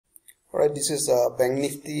Alright, this is Bank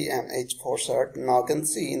Nifty and H4 chart. Now you can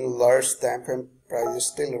see in large time frame price is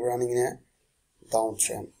still running in a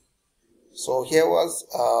downtrend. So here was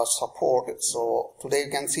support. So today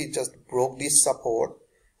you can see it just broke this support,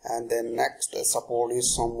 and then next support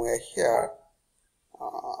is somewhere here.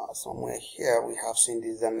 Somewhere here we have seen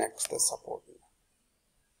this is the next support.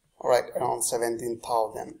 Alright, around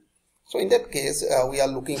 17,000. So in that case we are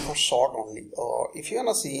looking for short only. Or if you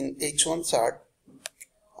wanna see in H1 chart,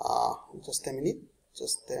 just a minute.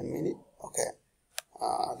 Okay,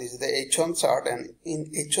 this is the H1 chart, and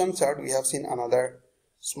in H1 chart we have seen another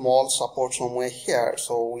small support somewhere here.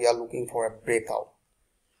 So we are looking for a breakout.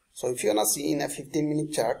 So if you wanna see in a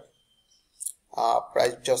 15-minute chart,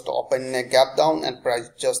 price just opened a gap down and price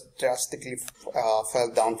just drastically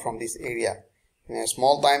fell down from this area. In a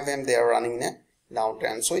small time frame they are running in a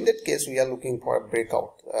downtrend. So in that case we are looking for a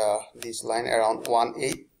breakout. This line around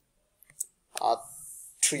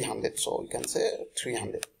 300, so you can say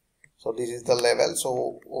 300. So this is the level,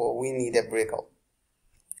 so we need a breakout.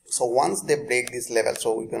 So once they break this level,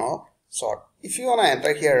 so we can short. If you want to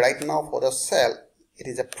enter here right now for the sell, it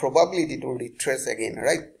is a probability to retrace again,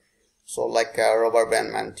 right? So like a rubber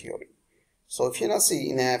band man theory. So if you now see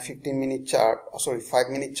in a 15-minute chart,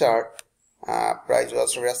 5-minute chart, price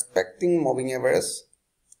was respecting moving average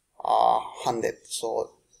 100.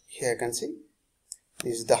 So here you can see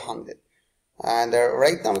this is the 100. And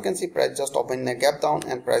right now you can see price just opened a gap down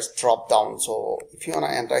and price dropped down. So if you want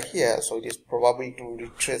to enter here, so it is probably to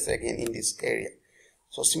retrace again in this area.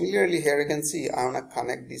 So similarly here you can see I want to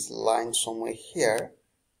connect this line somewhere here.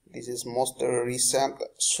 This is most recent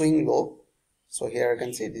swing low. So here you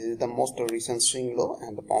can see this is the most recent swing low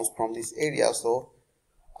and the bounce from this area. So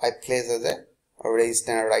I place as a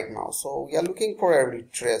resistance right now. So we are looking for a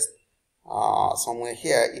retrace somewhere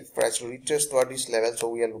here. If price retrace toward this level, so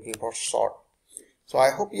we are looking for short. So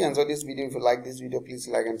I hope you enjoyed this video. If you like this video, please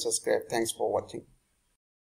like and subscribe. Thanks for watching.